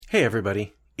Hey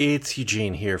everybody, it's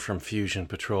Eugene here from Fusion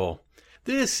Patrol.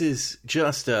 This is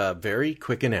just a very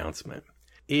quick announcement.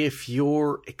 If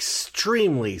you're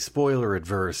extremely spoiler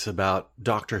adverse about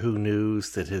Doctor Who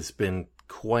news that has been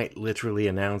quite literally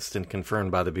announced and confirmed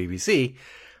by the BBC,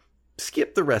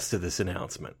 skip the rest of this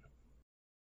announcement.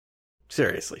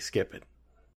 Seriously, skip it.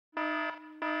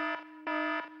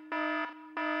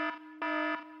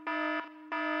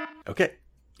 Okay,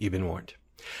 you've been warned.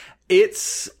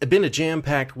 It's been a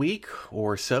jam-packed week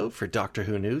or so for Doctor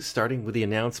Who news, starting with the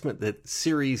announcement that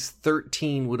Series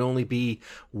 13 would only be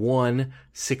one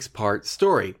 6-part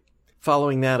story.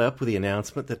 Following that up with the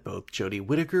announcement that both Jodie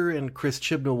Whittaker and Chris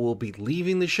Chibnall will be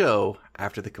leaving the show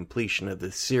after the completion of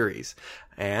this series,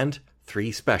 and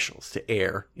 3 specials to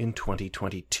air in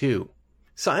 2022.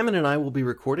 Simon and I will be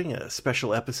recording a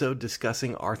special episode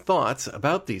discussing our thoughts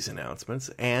about these announcements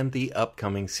and the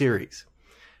upcoming series.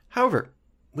 However,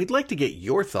 we'd like to get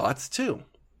your thoughts too.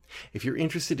 If you're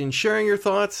interested in sharing your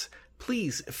thoughts,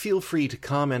 please feel free to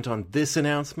comment on this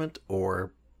announcement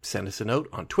or send us a note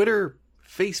on Twitter,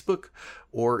 Facebook,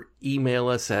 or email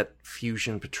us at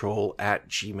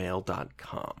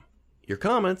fusionpatrol@gmail.com. Your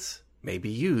comments may be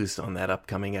used on that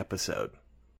upcoming episode.